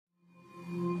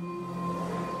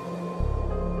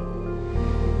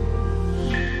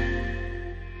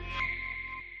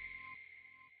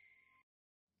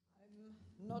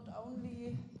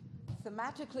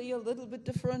thematically a little bit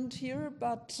different here,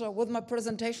 but with my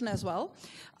presentation as well,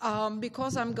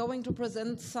 because I'm going to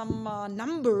present some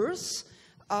numbers.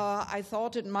 I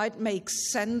thought it might make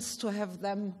sense to have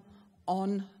them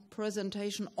on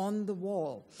presentation on the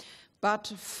wall.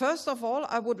 But first of all,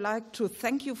 I would like to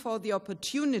thank you for the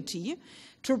opportunity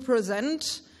to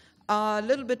present a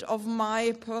little bit of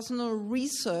my personal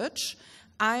research.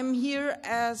 I'm here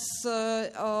as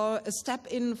a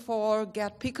step-in for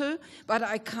Gerd Pickel, but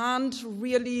I can't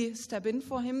really step in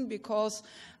for him because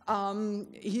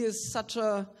he is such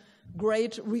a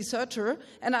great researcher,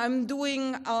 and I'm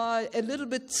doing a little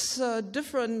bit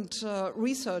different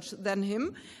research than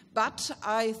him, but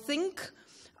I think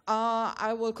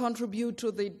I will contribute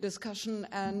to the discussion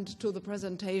and to the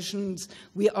presentations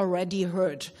we already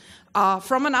heard.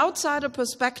 From an outsider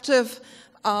perspective,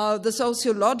 the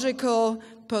sociological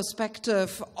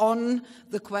perspective on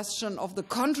the question of the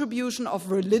contribution of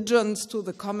religions to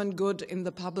the common good in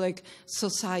the public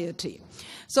society.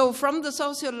 So from the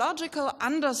sociological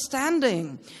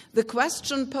understanding, the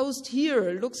question posed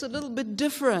here looks a little bit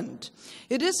different.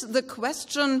 It is the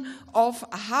question of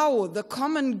how the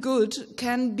common good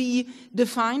can be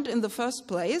defined in the first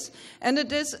place, and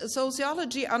it is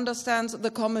sociology understands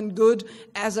the common good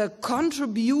as a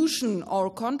contribution or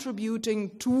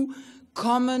contributing to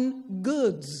common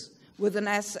goods, with an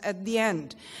S at the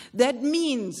end. That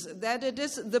means that it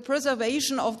is the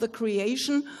preservation of the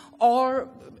creation or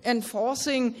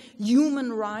enforcing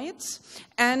human rights.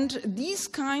 And these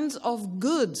kinds of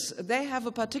goods, they have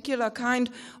a particular kind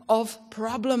of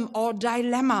problem or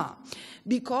dilemma,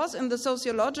 because in the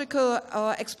sociological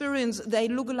experience, they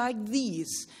look like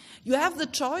these. You have the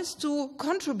choice to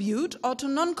contribute or to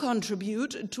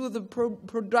non-contribute to the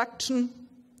production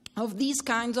of these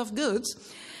kinds of goods.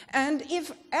 And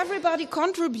if everybody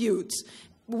contributes,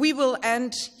 we will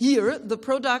end here. The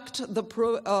product,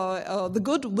 the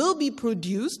good will be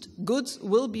produced, goods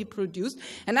will be produced,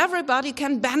 and everybody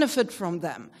can benefit from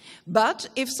them. But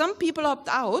if some people opt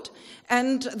out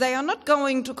and they are not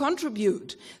going to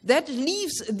contribute, that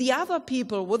leaves the other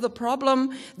people with the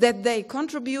problem that they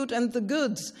contribute and the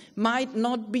goods might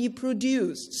not be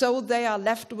produced. So they are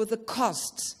left with the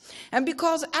costs. And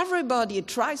because everybody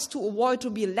tries to avoid to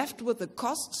be left with the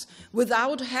costs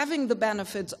without having the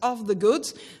benefits of the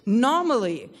goods,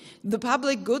 normally the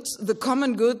public goods, the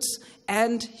common goods,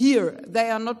 and here they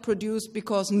are not produced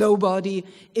because nobody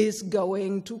is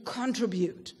going to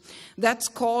contribute. That's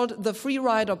called the free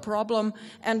rider problem,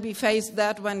 and we face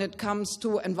that when it comes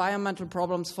to environmental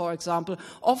problems, for example,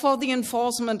 or for the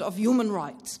enforcement of human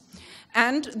rights.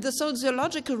 And the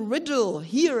sociological riddle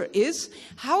here is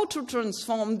how to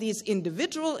transform these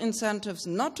individual incentives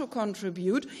not to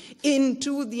contribute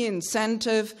into the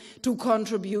incentive to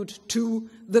contribute to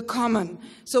the common.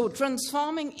 So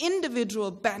transforming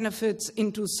individual benefits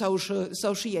into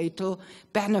societal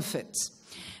benefits.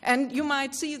 And you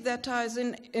might see that ties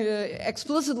in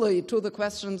explicitly to the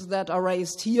questions that are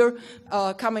raised here,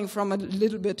 coming from a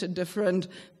little bit different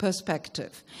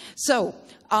perspective. So,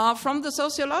 from the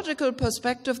sociological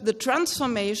perspective, the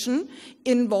transformation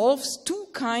involves two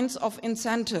kinds of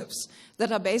incentives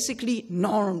that are basically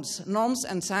norms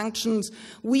and sanctions.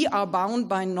 We are bound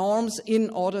by norms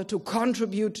in order to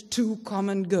contribute to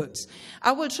common goods.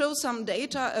 I will show some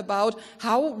data about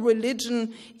how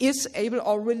religion is able,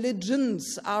 or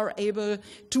religions are able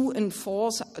to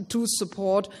enforce, to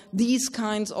support these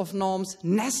kinds of norms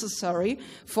necessary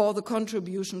for the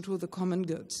contribution to the common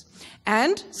goods.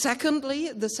 And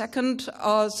secondly, the second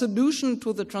solution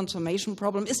to the transformation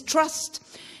problem is trust.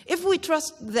 If we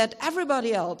trust that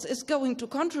everybody else is going to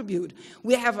contribute,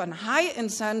 we have a high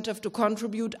incentive to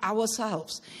contribute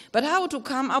ourselves. But how to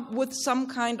come up with some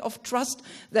kind of trust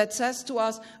that says to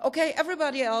us, okay,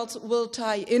 everybody else will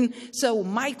tie in, so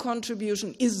my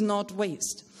contribution is not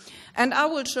waste. And I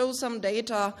will show some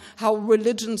data how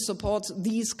religion supports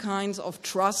these kinds of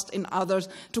trust in others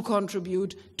to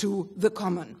contribute to the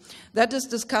common. That is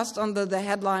discussed under the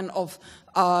headline of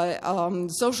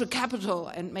social capital,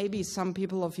 and maybe some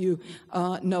people of you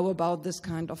know about this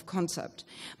kind of concept.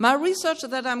 My research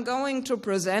that I'm going to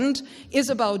present is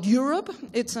about Europe.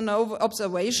 It's an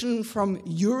observation from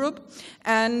Europe,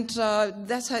 and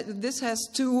this has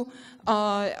two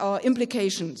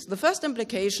implications. The first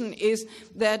implication is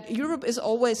that Europe is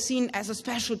always seen as a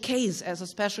special case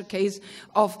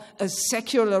of a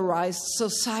secularized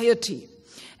society.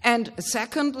 And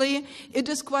secondly, it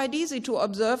is quite easy to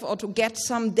observe or to get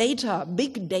some data,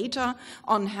 big data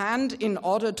on hand in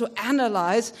order to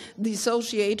analyze the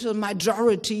societal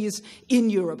majorities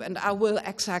in Europe. And I will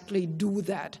exactly do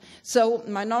that. So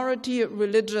minority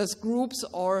religious groups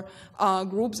or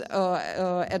groups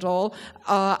at all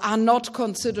are not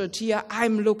considered here.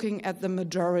 I'm looking at the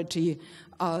majority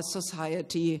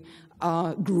society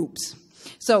groups.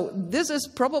 So this is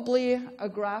probably a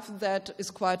graph that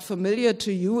is quite familiar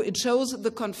to you. It shows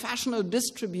the confessional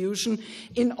distribution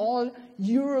in all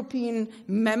European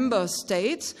member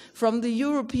states from the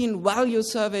European Value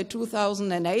Survey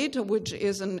 2008, which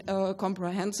is a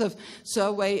comprehensive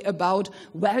survey about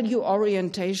value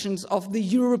orientations of the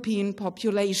European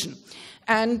population.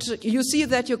 And you see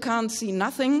that you can't see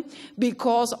nothing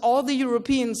because all the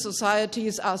European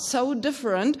societies are so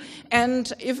different.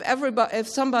 And if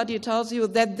somebody tells you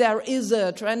that there is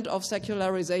a trend of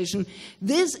secularization,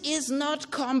 this is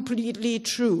not completely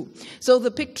true. So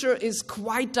the picture is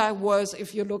quite diverse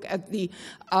if you look at the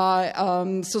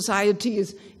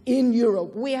societies in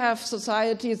Europe. We have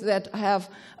societies that have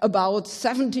about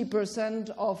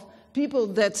 70% of people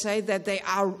that say that they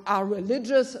are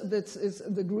religious. This is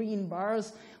the green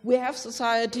bars. We have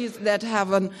societies that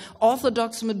have an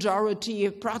Orthodox majority,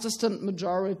 Protestant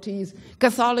majorities,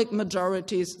 Catholic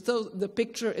majorities. So the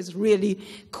picture is really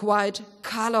quite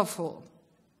colorful.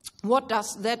 What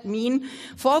does that mean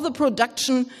for the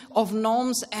production of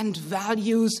norms and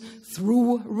values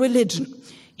through religion?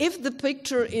 If the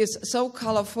picture is so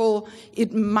colorful,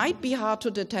 it might be hard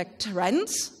to detect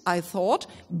trends, I thought,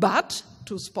 but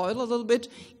to spoil a little bit,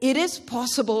 it is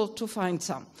possible to find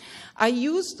some. I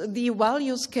used the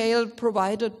value scale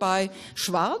provided by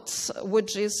Schwarz,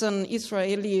 which is an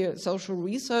Israeli social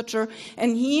researcher,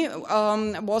 and he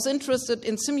was interested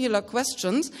in similar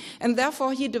questions, and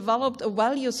therefore he developed a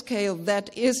value scale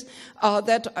that is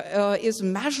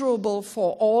measurable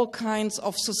for all kinds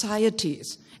of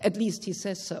societies. At least he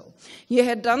says so. He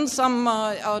had done some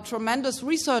tremendous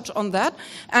research on that,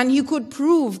 and he could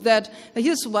prove that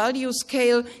his value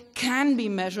scale can be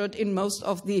measured in most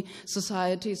of the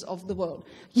societies of the world.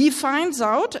 He finds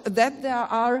out that there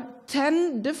are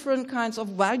 10 different kinds of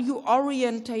value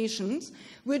orientations,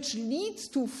 which leads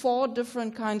to 4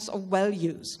 different kinds of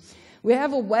values. We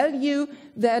have a value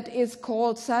that is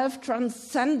called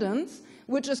self-transcendence,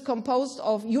 which is composed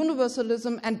of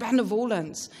universalism and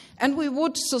benevolence. And we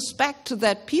would suspect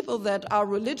that people that are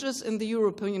religious in the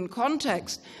European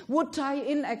context would tie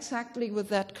in exactly with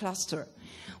that cluster.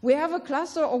 We have a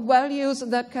cluster of values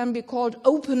that can be called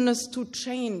openness to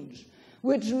change,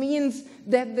 which means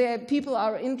that the people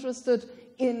are interested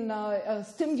in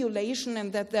stimulation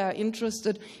and that they are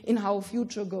interested in how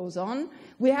future goes on.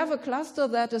 We have a cluster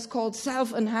that is called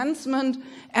self-enhancement,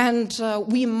 and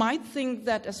we might think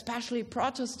that especially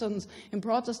Protestants in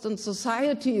Protestant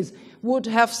societies would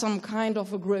have some kind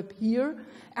of a grip here.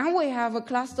 And we have a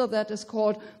cluster that is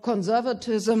called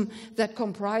conservatism that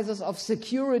comprises of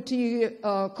security,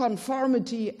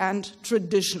 conformity, and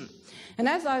tradition. And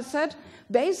as I said,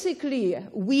 basically,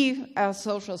 we as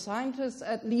social scientists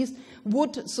at least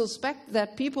would suspect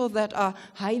that people that are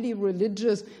highly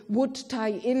religious would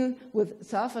tie in with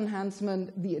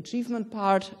self-enhancement, the achievement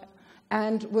part,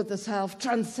 and with the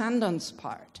self-transcendence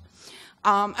part.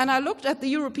 And I looked at the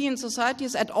European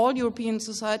societies, at all European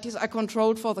societies. I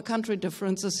controlled for the country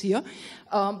differences here,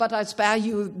 but I spare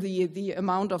you the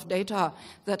amount of data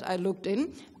that I looked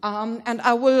in. And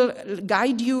I will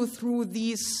guide you through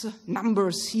these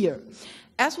numbers here.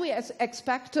 As we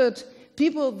expected,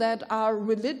 people that are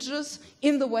religious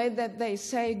in the way that they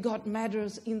say God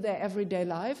matters in their everyday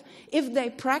life, if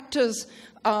they practice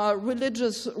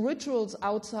religious rituals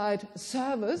outside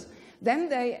service, then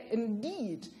they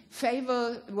indeed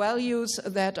favor values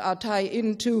that are tied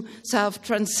into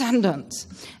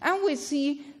self-transcendence. And we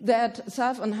see that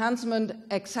self-enhancement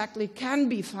exactly can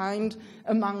be found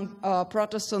among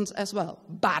Protestants as well.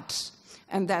 But,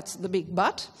 and that's the big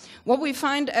but, what we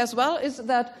find as well is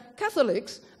that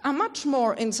Catholics are much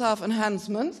more in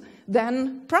self-enhancement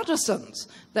than Protestants.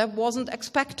 That wasn't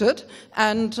expected,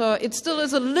 and it still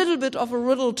is a little bit of a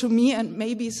riddle to me, and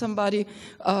maybe somebody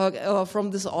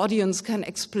from this audience can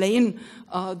explain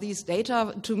these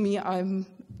data to me. I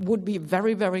would be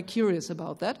very, very curious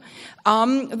about that.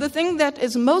 The thing that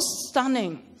is most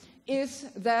stunning is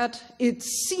that it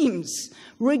seems,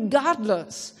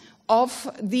 regardless of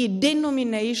the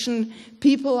denomination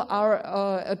people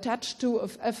are attached to,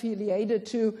 affiliated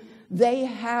to, they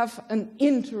have an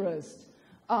interest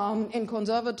in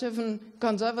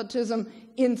conservatism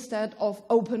instead of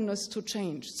openness to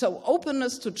change. So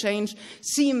openness to change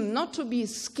seem not to be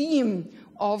scheme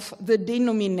of the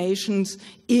denominations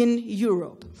in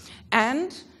Europe.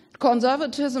 And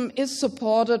conservatism is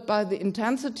supported by the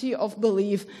intensity of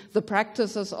belief, the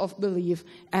practices of belief,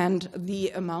 and the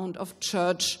amount of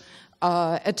church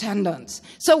attendance.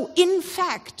 So, in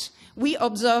fact, we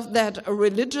observe that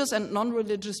religious and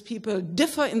non-religious people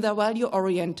differ in their value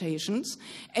orientations,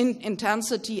 in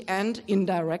intensity and in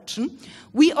direction.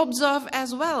 We observe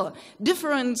as well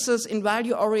differences in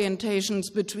value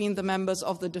orientations between the members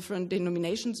of the different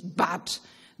denominations, but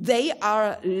they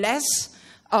are less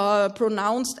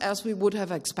pronounced as we would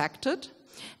have expected.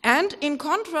 And in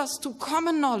contrast to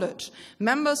common knowledge,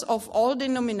 members of all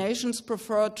denominations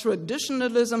prefer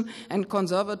traditionalism and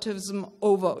conservatism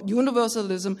over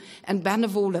universalism and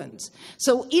benevolence.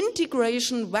 So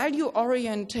integration, value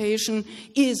orientation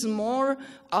is more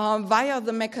via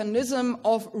the mechanism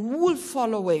of rule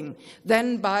following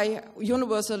than by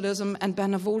universalism and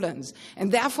benevolence.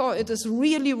 And therefore it is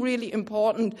really, really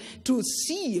important to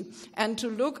see and to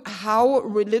look how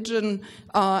religion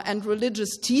and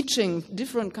religious teaching,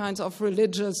 different kinds of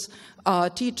religious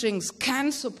teachings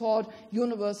can support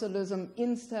universalism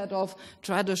instead of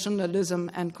traditionalism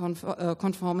and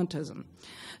conformism.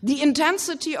 The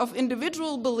intensity of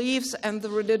individual beliefs and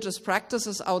the religious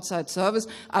practices outside service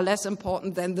are less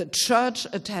important than the church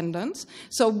attendance.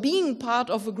 So being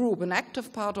part of a group, an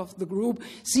active part of the group,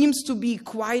 seems to be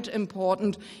quite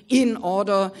important in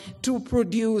order to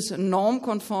produce norm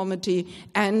conformity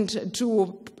and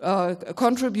to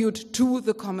contribute to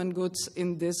the common goods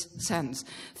in this sense.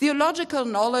 Theological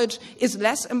knowledge is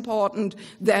less important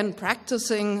than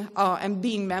practicing and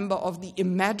being member of the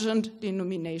imagined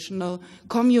denominational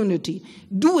community.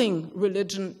 Doing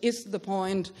religion is the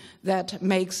point that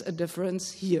makes a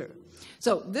difference here.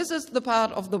 So this is the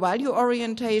part of the value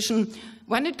orientation.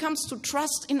 When it comes to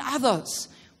trust in others,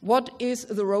 what is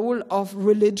the role of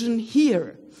religion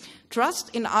here?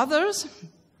 Trust in others.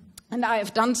 And I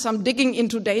have done some digging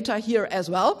into data here as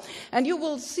well. And you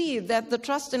will see that the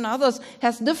trust in others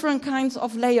has different kinds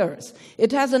of layers.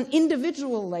 It has an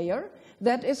individual layer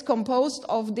that is composed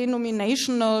of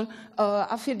denominational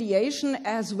affiliation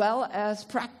as well as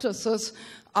practices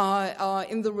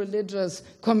in the religious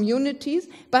communities,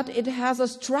 but it has a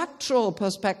structural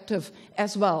perspective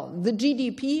as well. The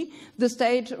GDP, the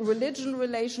state-religion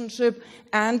relationship,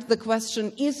 and the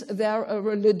question, is there a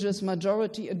religious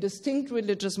majority, a distinct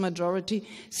religious majority,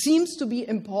 seems to be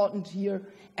important here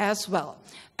as well.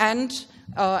 And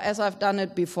as I've done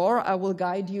it before, I will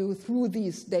guide you through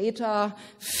this data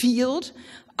field.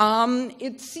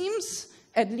 It seems,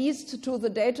 at least to the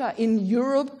data in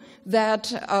Europe,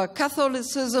 that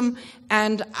Catholicism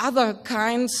and other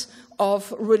kinds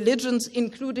of religions,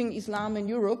 including Islam in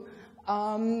Europe,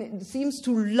 seems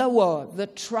to lower the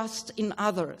trust in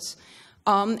others.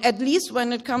 At least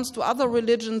when it comes to other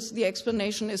religions, the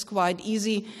explanation is quite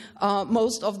easy.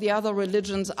 Most of the other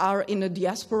religions are in a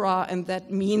diaspora, and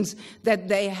that means that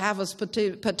they have a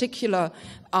particular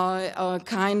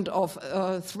kind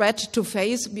of threat to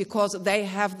face because they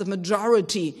have the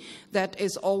majority that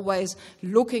is always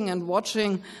looking and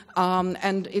watching,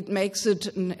 and it makes it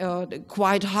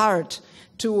quite hard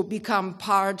to become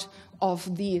part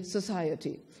of the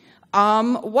society.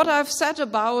 What I've said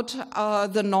about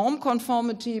the norm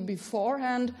conformity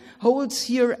beforehand holds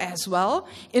here as well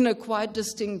in a quite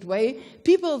distinct way.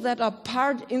 People that are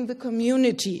part in the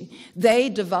community, they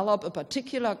develop a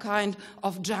particular kind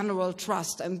of general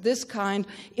trust, and this kind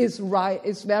is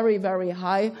very, very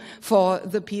high for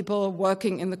the people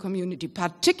working in the community,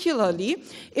 particularly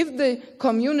if the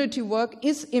community work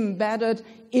is embedded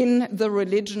in the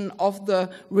religion of the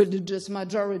religious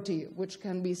majority, which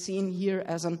can be seen here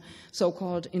as a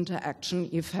so-called interaction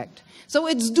effect. So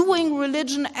it's doing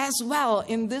religion as well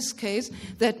in this case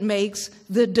that makes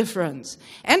the difference.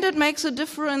 And it makes a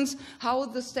difference how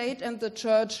the state and the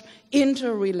church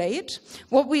interrelate.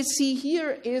 What we see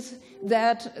here is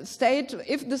that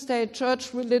if the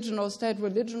state-church religion or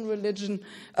state-religion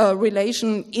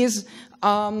relation is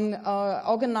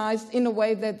organized in a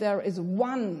way that there is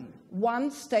one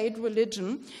state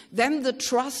religion, then the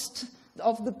trust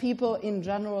of the people in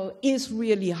general is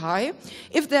really high.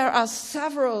 If there are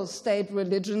several state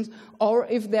religions, or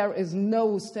if there is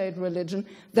no state religion,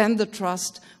 then the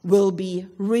trust will be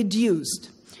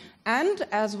reduced. And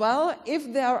as well,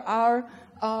 if there are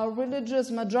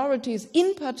religious majorities,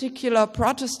 in particular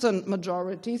Protestant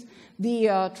majorities,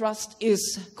 the trust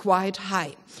is quite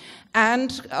high.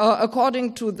 And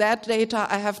according to that data,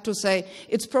 I have to say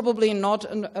it's probably not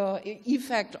an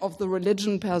effect of the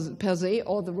religion per se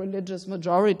or the religious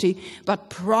majority, but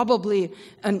probably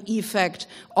an effect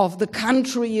of the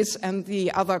countries and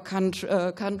the other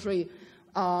country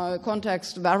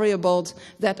context variables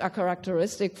that are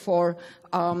characteristic for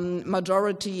Protestant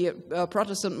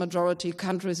majority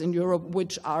countries in Europe,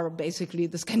 which are basically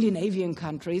the Scandinavian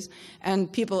countries, and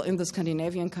people in the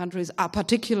Scandinavian countries are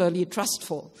particularly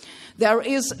trustful. There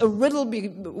is a riddle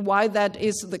why that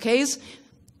is the case.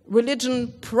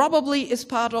 Religion probably is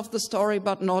part of the story,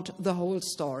 but not the whole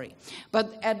story.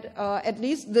 But at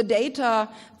least the data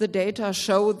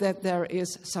show that there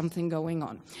is something going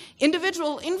on.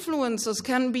 Individual influences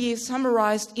can be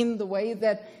summarized in the way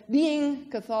that being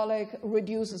Catholic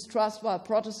reduces trust, while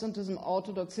Protestantism,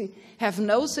 Orthodoxy have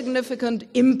no significant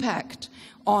impact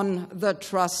on the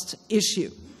trust issue.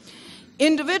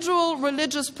 Individual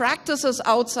religious practices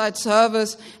outside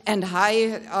service and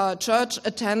high church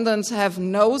attendance have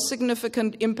no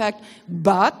significant impact,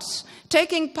 but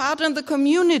taking part in the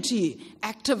community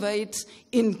activities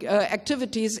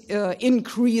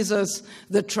increases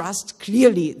the trust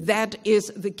clearly. That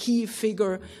is the key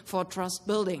figure for trust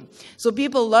building. So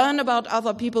people learn about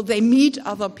other people, they meet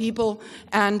other people,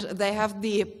 and they have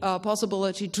the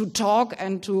possibility to talk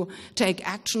and to take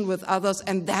action with others,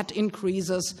 and that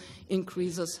increases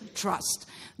trust.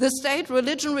 The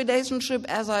state-religion relationship,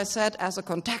 as I said, as a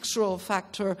contextual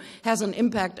factor, has an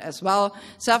impact as well.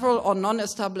 Several or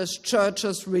non-established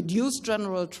churches reduce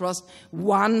general trust.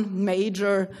 One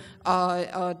major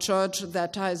church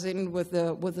that ties in with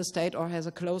the state or has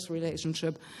a close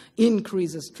relationship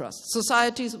increases trust.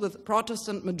 Societies with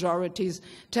Protestant majorities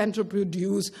tend to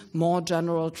produce more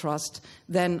general trust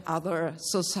than other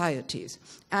societies.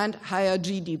 And higher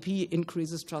GDP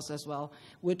increases trust as well,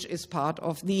 which is part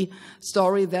of the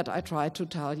story that I tried to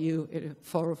tell you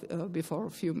before a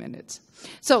few minutes.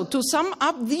 So to sum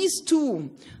up these two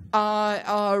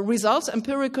results,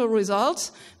 empirical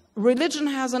results, religion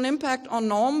has an impact on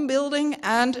norm building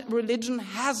and religion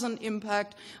has an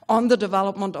impact on the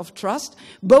development of trust.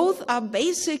 Both are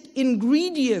basic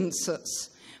ingredients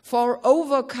for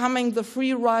overcoming the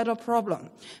free rider problem.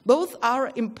 Both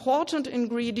are important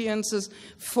ingredients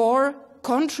for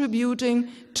contributing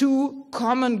to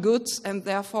common goods and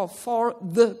therefore for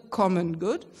the common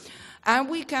good. And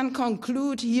we can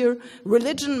conclude here,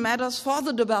 religion matters for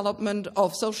the development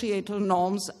of societal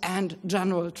norms and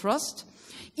general trust.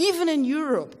 Even in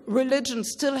Europe, religion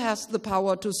still has the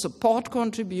power to support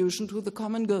contribution to the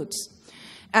common goods.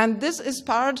 And this is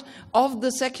part of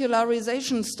the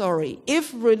secularization story.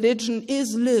 If religion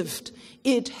is lived,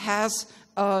 it has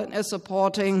a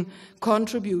supporting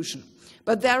contribution.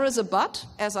 But there is a but,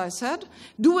 as I said.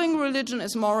 Doing religion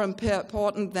is more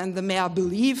important than the mere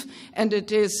belief, and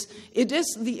it is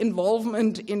the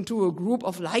involvement into a group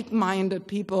of like-minded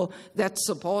people that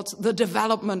supports the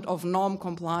development of norm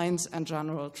compliance and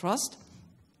general trust.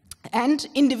 And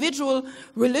individual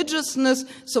religiousness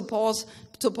supports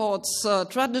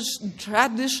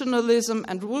traditionalism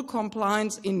and rule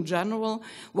compliance in general,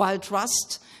 while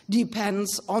trust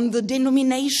depends on the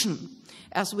denomination,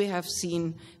 as we have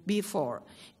seen before.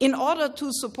 In order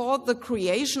to support the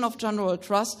creation of general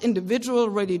trust, individual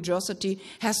religiosity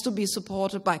has to be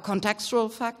supported by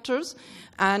contextual factors.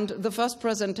 And the first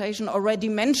presentation already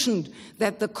mentioned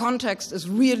that the context is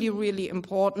really, really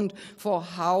important for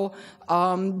how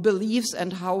beliefs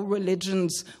and how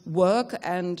religions work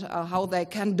and how they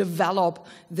can develop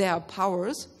their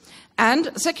powers.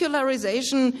 And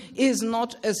secularization is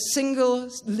not a single,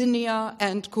 linear,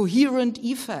 and coherent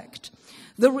effect.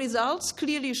 The results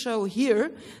clearly show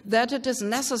here that it is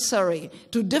necessary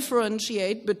to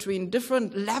differentiate between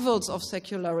different levels of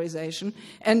secularization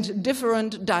and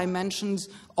different dimensions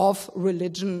of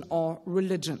religion or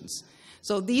religions.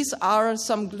 So these are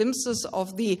some glimpses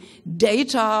of the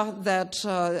data that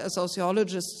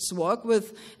sociologists work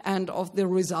with and of the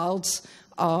results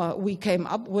we came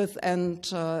up with, and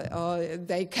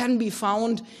they can be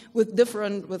found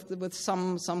with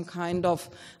some kind of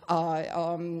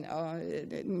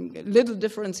little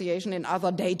differentiation in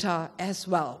other data as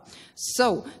well.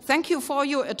 So thank you for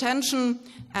your attention,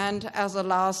 and as a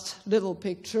last little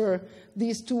picture,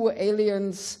 these two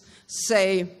aliens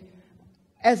say,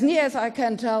 as near as I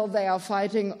can tell, they are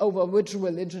fighting over which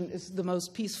religion is the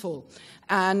most peaceful.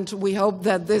 And we hope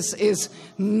that this is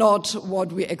not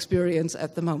what we experience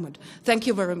at the moment. Thank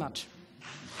you very much.